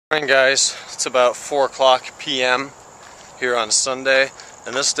Morning guys, it's about 4 o'clock p.m. here on Sunday,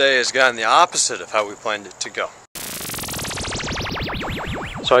 and this day has gotten the opposite of how we planned it to go.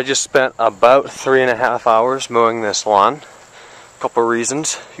 So I just spent about 3.5 hours mowing this lawn. A couple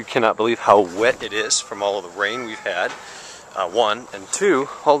reasons. You cannot believe how wet it is from all of the rain we've had. One, and two,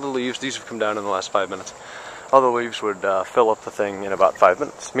 all the leaves, these have come down in the last 5 minutes. All the leaves would fill up the thing in about 5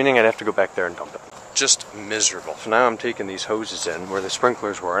 minutes, meaning I'd have to go back there and dump it. Just miserable. So now I'm taking these hoses in where the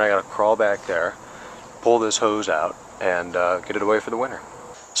sprinklers were, and I gotta crawl back there, pull this hose out, and get it away for the winter.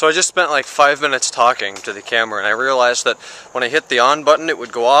 So I just spent like 5 minutes talking to the camera, and I realized that when I hit the on button it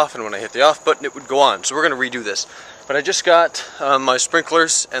would go off, and when I hit the off button it would go on. So we're gonna redo this. But I just got my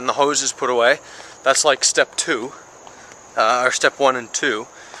sprinklers and the hoses put away. That's like step 2, or step 1 and 2.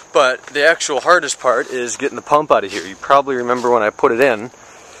 But the actual hardest part is getting the pump out of here. You probably remember when I put it in,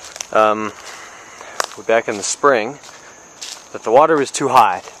 back in the spring, that the water was too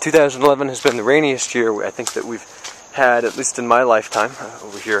high. 2011 has been the rainiest year I think that we've had, at least in my lifetime,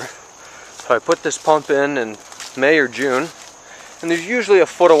 over here. So I put this pump in May or June, and there's usually a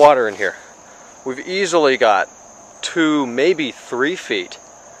foot of water in here. We've easily got 2, maybe 3 feet.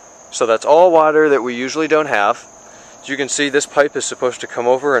 So that's all water that we usually don't have. As you can see, this pipe is supposed to come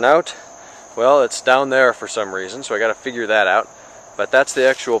over and out. Well, it's down there for some reason, so I got to figure that out. But that's the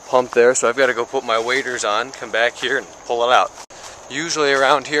actual pump there, so I've got to go put my waders on, come back here and pull it out. Usually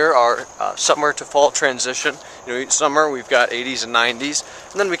around here our summer to fall transition. You know, each summer we've got 80s and 90s,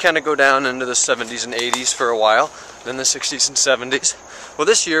 and then we kind of go down into the 70s and 80s for a while, then the 60s and 70s. Well,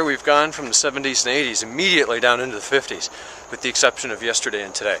 this year we've gone from the 70s and 80s immediately down into the 50s, with the exception of yesterday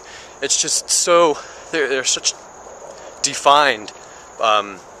and today. It's just so, they're such defined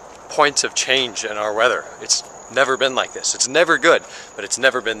points of change in our weather. It's never been like this. It's never good, but it's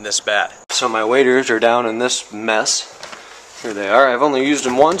never been this bad. So my waders are down in this mess. Here they are. I've only used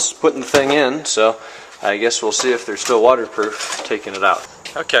them once putting the thing in, so I guess we'll see if they're still waterproof taking it out.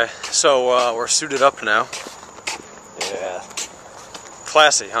 Okay, so we're suited up now. Yeah.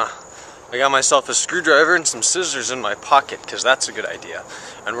 Classy, huh? I got myself a screwdriver and some scissors in my pocket, because that's a good idea.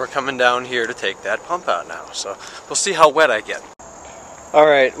 And we're coming down here to take that pump out now, so we'll see how wet I get.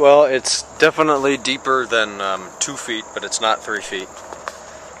 Alright, well, it's definitely deeper than 2 feet, but it's not 3 feet.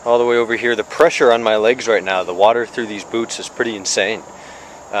 All the way over here, the pressure on my legs right now, the water through these boots is pretty insane.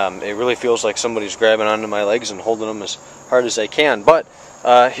 It really feels like somebody's grabbing onto my legs and holding them as hard as they can. But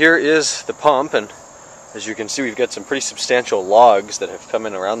here is the pump, and as you can see, we've got some pretty substantial logs that have come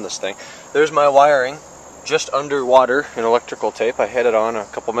in around this thing. There's my wiring, just underwater in electrical tape. I had it on a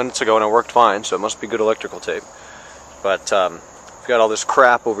couple minutes ago and it worked fine, so it must be good electrical tape. But we've got all this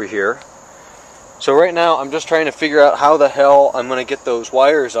crap over here. So right now I'm just trying to figure out how the hell I'm going to get those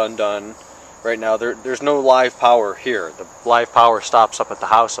wires undone. Right now there's no live power here. The live power stops up at the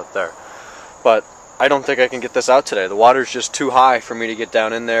house up there. But I don't think I can get this out today. The water's just too high for me to get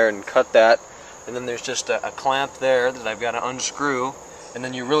down in there and cut that. And then there's just a clamp there that I've got to unscrew. And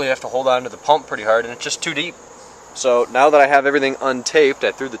then you really have to hold on to the pump pretty hard, and it's just too deep. So now that I have everything untaped,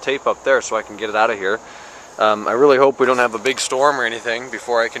 I threw the tape up there so I can get it out of here. I really hope we don't have a big storm or anything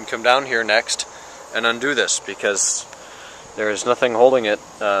before I can come down here next and undo this, because there is nothing holding it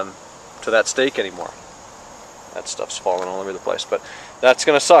to that stake anymore. That stuff's falling all over the place, but that's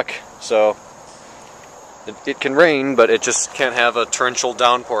gonna suck. So it can rain, but it just can't have a torrential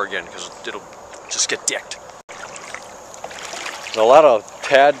downpour again, because it'll just get dicked. There's a lot of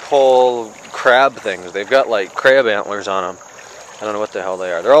tadpole crab things. They've got like crab antlers on them. I don't know what the hell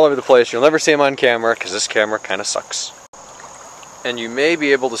they are. They're all over the place. You'll never see them on camera, because this camera kind of sucks. And you may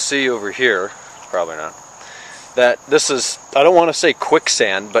be able to see over here, probably not, that this is, I don't want to say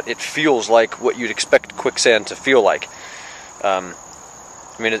quicksand, but it feels like what you'd expect quicksand to feel like. I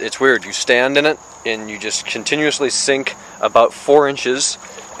mean, it's weird. You stand in it, and you just continuously sink about 4 inches,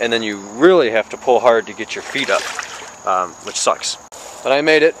 and then you really have to pull hard to get your feet up, which sucks. But I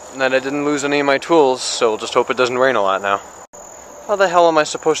made it, and I didn't lose any of my tools, so we'll just hope it doesn't rain a lot now. How the hell am I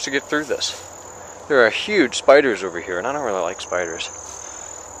supposed to get through this? There are huge spiders over here, and I don't really like spiders.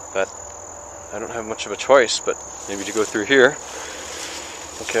 But I don't have much of a choice, but maybe to go through here.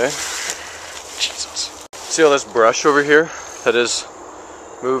 Okay. Jesus. See all this brush over here that is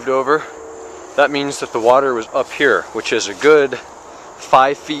moved over? That means that the water was up here, which is a good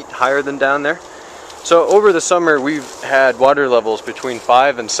 5 feet higher than down there. So over the summer we've had water levels between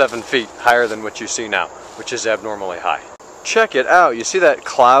 5 and 7 feet higher than what you see now, which is abnormally high. Check it out. You see that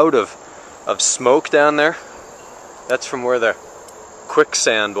cloud of smoke down there? That's from where the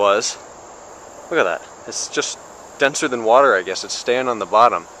quicksand was. Look at that. It's just denser than water, I guess. It's staying on the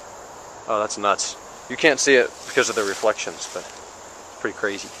bottom. Oh, that's nuts. You can't see it because of the reflections, but pretty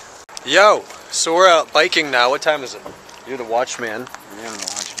crazy. Yo, so we're out biking now. What time is it? You're the watchman. Yeah, I'm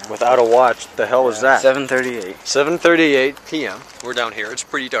the watchman. Without a watch, the hell is that? 7:38. 7:38 p.m. We're down here. It's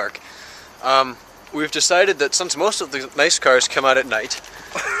pretty dark. We've decided that since most of the nice cars come out at night,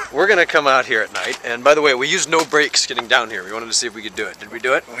 we're going to come out here at night. And by the way, we used no brakes getting down here. We wanted to see if we could do it. Did we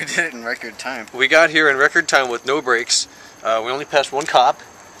do it? We did it in record time. We got here in record time with no brakes. We only passed one cop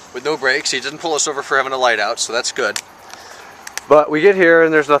with no brakes. He didn't pull us over for having a light out, so that's good. But we get here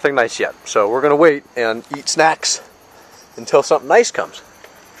and there's nothing nice yet. So we're going to wait and eat snacks until something nice comes.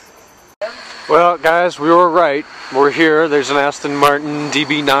 Well, guys, we were right. We're here. There's an Aston Martin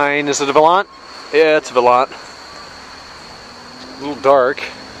DB9. Is it a Velant? Yeah, it's a Velant. A little dark.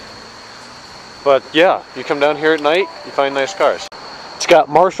 But yeah, you come down here at night, you find nice cars. It's got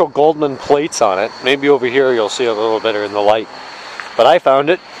Marshall Goldman plates on it. Maybe over here you'll see a little better in the light. But I found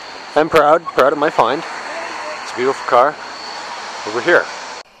it. I'm proud of my find. It's a beautiful car. Over here.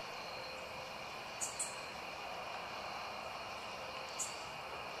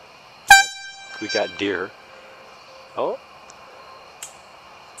 We got deer. Oh.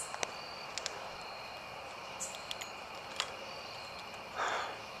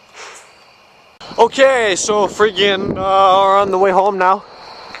 Okay, so friggin' we're on the way home now.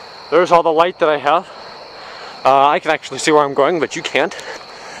 There's all the light that I have. I can actually see where I'm going, but you can't.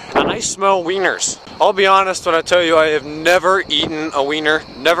 And I smell wieners. I'll be honest when I tell you I have never eaten a wiener,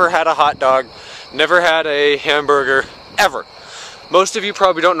 never had a hot dog, never had a hamburger, ever. Most of you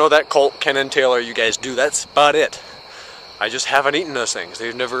probably don't know that Colt, Ken and Taylor, you guys do, that's about it. I just haven't eaten those things.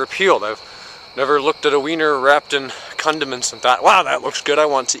 They've never appealed. I've never looked at a wiener wrapped in condiments and thought, wow, that looks good, I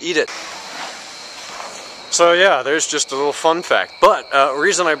want to eat it. So yeah, there's just a little fun fact. But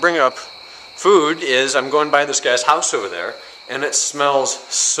reason I bring up food is I'm going by this guy's house over there, and it smells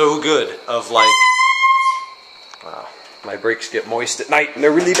so good of like, wow, my brakes get moist at night and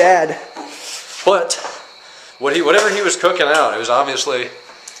they're really bad. But whatever he was cooking out, it was obviously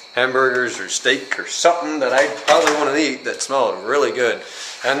hamburgers or steak or something that I probably want to eat that smelled really good.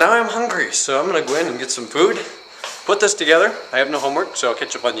 And now I'm hungry, so I'm gonna go in and get some food, put this together. I have no homework, so I'll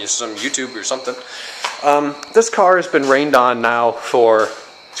catch up on you some YouTube or something. This car has been rained on now for,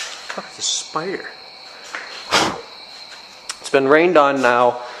 look at this spider. It's been rained on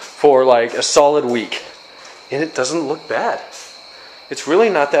now for like a solid week, and it doesn't look bad. It's really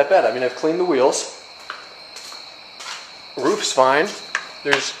not that bad. I mean, I've cleaned the wheels. Roof's fine.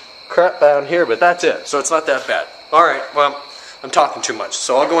 There's crap down here, but that's it. So it's not that bad. Alright, well, I'm talking too much.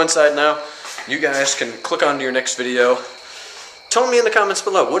 So I'll go inside now. You guys can click on to your next video. Tell me in the comments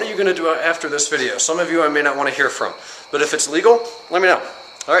below, what are you going to do after this video? Some of you I may not want to hear from. But if it's legal, let me know.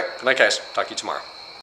 Alright, good night guys. Talk to you tomorrow.